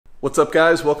What's up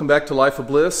guys, welcome back to Life of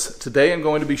Bliss. Today I'm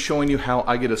going to be showing you how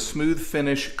I get a smooth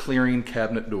finish clearing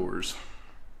cabinet doors.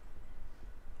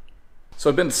 So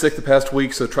I've been sick the past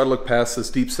week, so try to look past this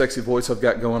deep sexy voice I've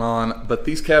got going on, but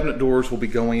these cabinet doors will be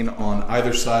going on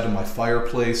either side of my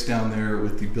fireplace down there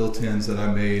with the built-ins that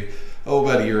I made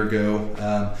about a year ago.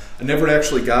 I never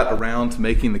actually got around to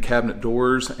making the cabinet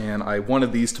doors, and I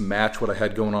wanted these to match what I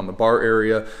had going on in the bar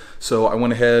area. So I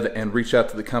went ahead and reached out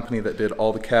to the company that did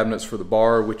all the cabinets for the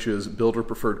bar, which is Builder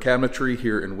Preferred Cabinetry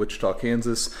here in Wichita,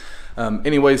 Kansas.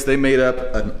 Anyways, they made up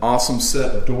an awesome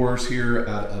set of doors here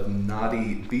out of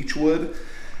knotty beechwood.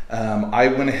 I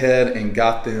went ahead and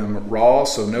got them raw,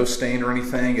 so no stain or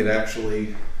anything. It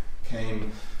actually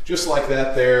came just like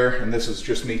that there, and this is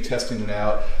just me testing it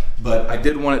out. But I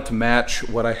did want it to match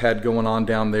what I had going on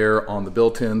down there on the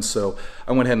built-ins, so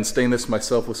I went ahead and stained this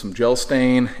myself with some gel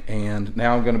stain, and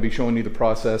now I'm going to be showing you the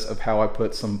process of how I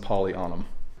put some poly on them.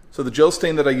 So the gel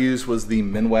stain that I used was the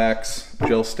Minwax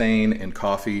gel stain in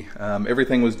coffee.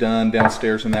 Everything was done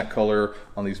downstairs in that color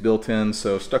on these built-ins,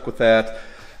 so stuck with that.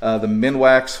 The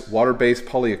Minwax water-based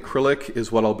polyacrylic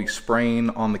is what I'll be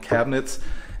spraying on the cabinets.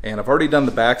 And I've already done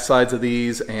the back sides of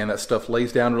these, and that stuff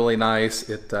lays down really nice.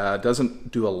 It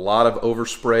doesn't do a lot of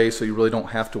overspray, so you really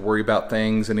don't have to worry about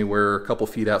things anywhere a couple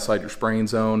feet outside your spraying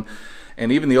zone.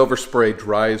 And even the overspray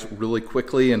dries really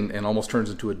quickly and almost turns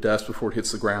into a dust before it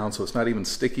hits the ground, so it's not even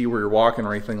sticky where you're walking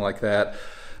or anything like that.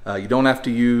 You don't have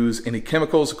to use any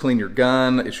chemicals to clean your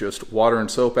gun. It's just water and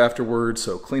soap afterwards,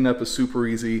 so cleanup is super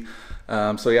easy.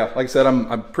 So yeah, like I said,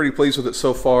 I'm pretty pleased with it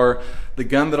so far. The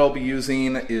gun that I'll be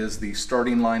using is the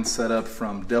Starting Line setup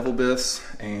from DeVilbiss,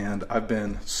 and I've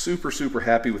been super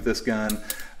happy with this gun.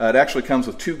 It actually comes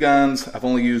with two guns. I've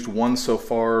only used one so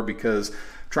far because I'm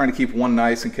trying to keep one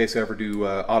nice in case I ever do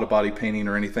auto body painting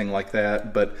or anything like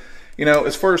that. But you know,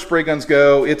 as far as spray guns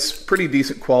go, it's pretty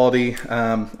decent quality.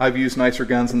 I've used nicer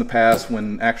guns in the past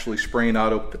when actually spraying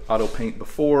auto paint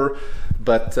before,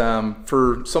 but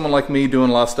for someone like me doing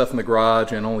a lot of stuff in the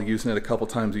garage and only using it a couple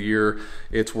times a year,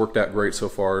 it's worked out great so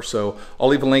far. So I'll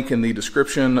leave a link in the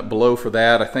description below for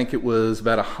that. I think it was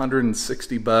about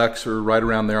 160 bucks or right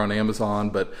around there on Amazon,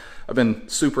 but I've been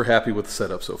super happy with the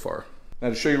setup so far. Now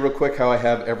to show you real quick how I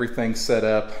have everything set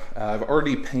up, I've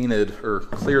already painted or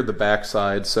cleared the back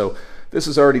side, so this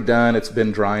is already done. It's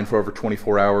been drying for over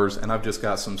 24 hours, and I've just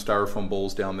got some styrofoam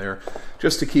bowls down there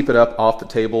just to keep it up off the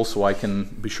table so I can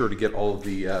be sure to get all of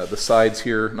the sides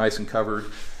here nice and covered.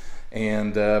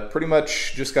 And pretty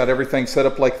much just got everything set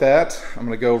up like that. I'm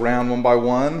going to go around one by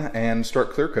one and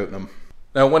start clear coating them.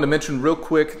 Now I want to mention real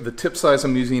quick, the tip size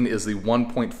I'm using is the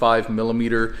 1.5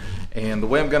 millimeter, and the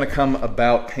way I'm going to come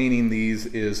about painting these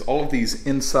is all of these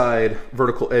inside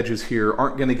vertical edges here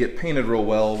aren't going to get painted real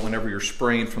well whenever you're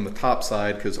spraying from the top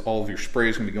side because all of your spray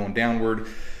is going to be going downward.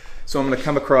 So I'm going to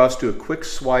come across, do a quick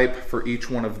swipe for each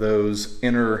one of those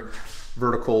inner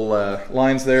vertical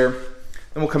lines there.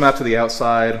 Then we'll come out to the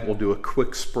outside, we'll do a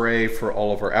quick spray for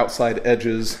all of our outside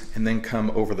edges, and then come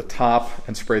over the top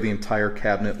and spray the entire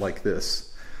cabinet like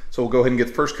this. So we'll go ahead and get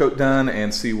the first coat done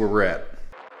and see where we're at.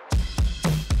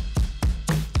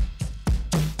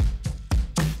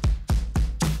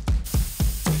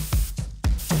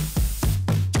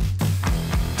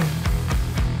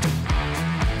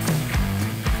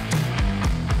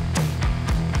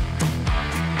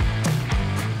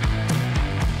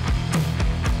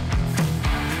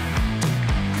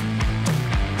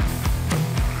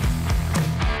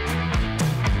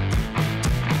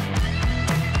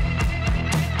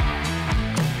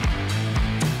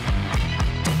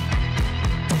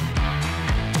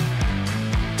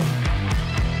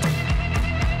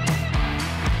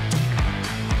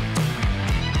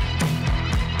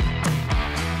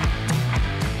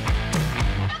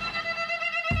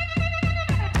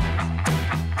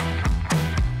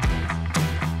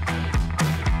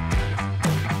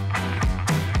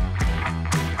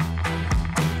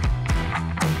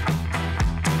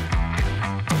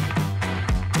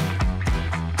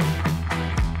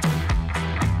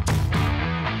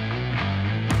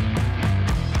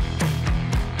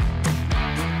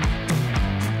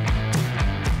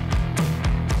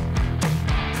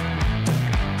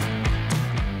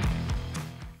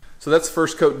 So that's the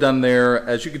first coat done there.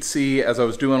 As you can see, as I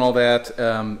was doing all that,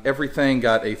 everything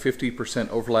got a 50%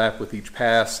 overlap with each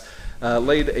pass.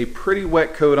 Laid a pretty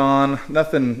wet coat on,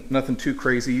 nothing too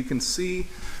crazy. You can see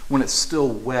when it's still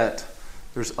wet,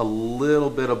 there's a little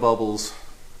bit of bubbles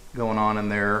going on in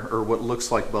there, or what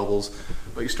looks like bubbles.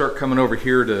 But you start coming over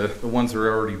here to the ones that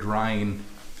are already drying,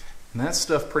 and that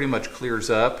stuff pretty much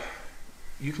clears up.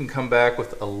 You can come back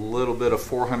with a little bit of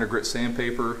 400 grit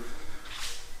sandpaper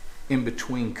in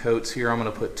between coats here. I'm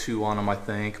going to put 2 on them, I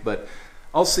think, but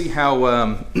I'll see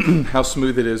how how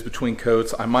smooth it is between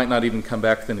coats. I might not even come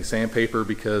back with any sandpaper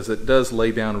because it does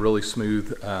lay down really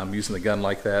smooth using the gun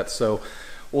like that. So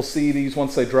we'll see these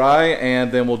once they dry,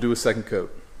 and then we'll do a second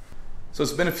coat. So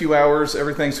it's been a few hours,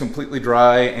 everything's completely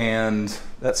dry, and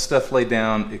that stuff laid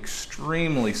down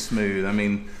extremely smooth. I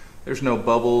mean, there's no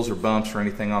bubbles or bumps or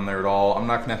anything on there at all. I'm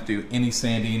not gonna have to do any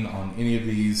sanding on any of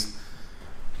these,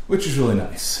 which is really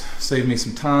nice. Saved me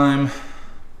some time,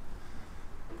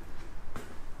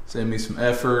 saved me some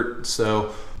effort.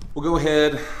 So we'll go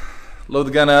ahead, load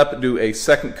the gun up, do a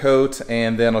second coat,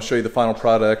 and then I'll show you the final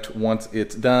product once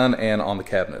it's done and on the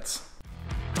cabinets.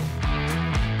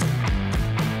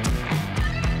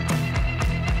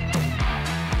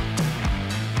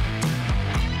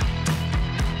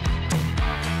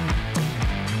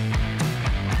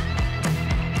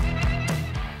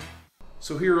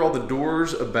 So here are all the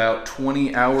doors about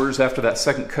 20 hours after that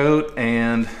second coat,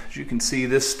 and as you can see,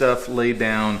 this stuff laid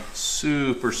down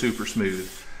super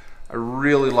smooth. I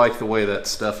really like the way that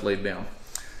stuff laid down.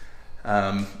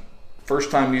 First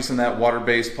time using that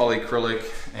water-based polyacrylic,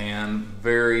 and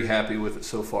very happy with it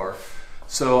so far.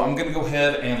 So I'm gonna go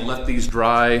ahead and let these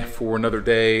dry for another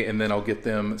day, and then I'll get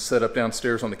them set up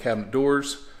downstairs on the cabinet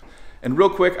doors. And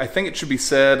real quick, I think it should be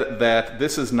said that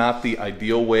this is not the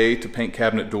ideal way to paint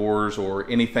cabinet doors, or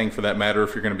anything for that matter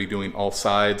if you're going to be doing all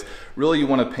sides. Really, you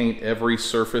want to paint every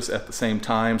surface at the same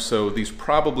time, so these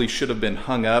probably should have been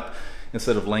hung up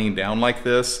instead of laying down like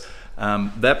this.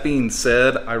 That being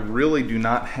said, I really do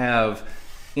not have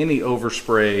any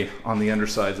overspray on the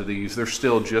undersides of these. They're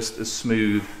still just as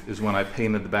smooth as when I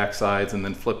painted the back sides and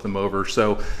then flipped them over.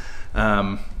 So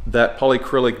that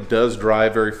polyacrylic does dry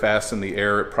very fast in the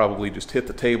air. It probably just hit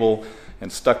the table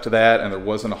and stuck to that, and there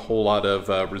wasn't a whole lot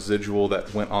of residual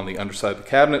that went on the underside of the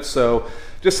cabinet. So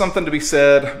just something to be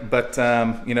said, but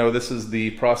you know, this is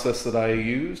the process that I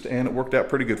used, and it worked out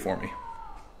pretty good for me.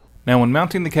 Now, when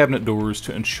mounting the cabinet doors,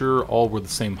 to ensure all were the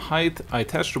same height, I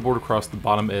attached a board across the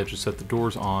bottom edge to set the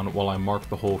doors on while I marked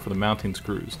the hole for the mounting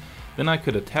screws. Then I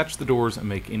could attach the doors and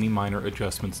make any minor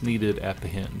adjustments needed at the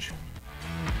hinge.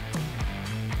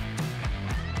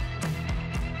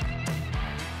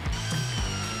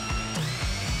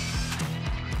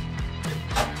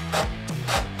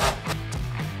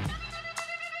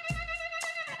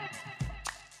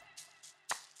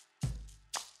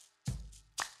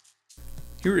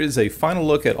 Here is a final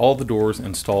look at all the doors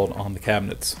installed on the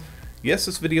cabinets. Yes,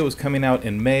 this video is coming out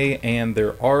in May, and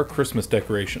there are Christmas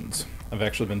decorations. I've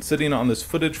actually been sitting on this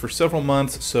footage for several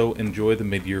months, so enjoy the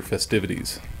mid-year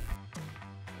festivities.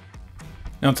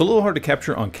 Now, it's a little hard to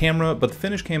capture on camera, but the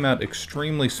finish came out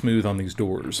extremely smooth on these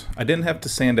doors. I didn't have to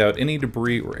sand out any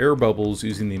debris or air bubbles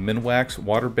using the Minwax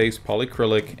water-based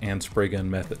polyacrylic and spray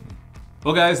gun method.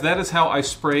 Well guys, that is how I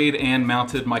sprayed and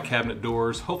mounted my cabinet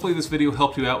doors. Hopefully this video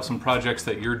helped you out with some projects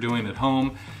that you're doing at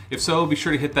home. If so, be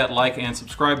sure to hit that like and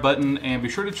subscribe button, and be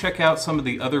sure to check out some of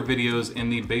the other videos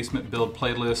in the basement build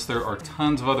playlist. There are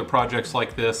tons of other projects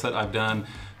like this that I've done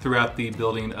throughout the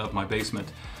building of my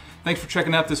basement. Thanks for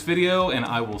checking out this video, and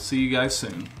I will see you guys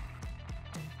soon.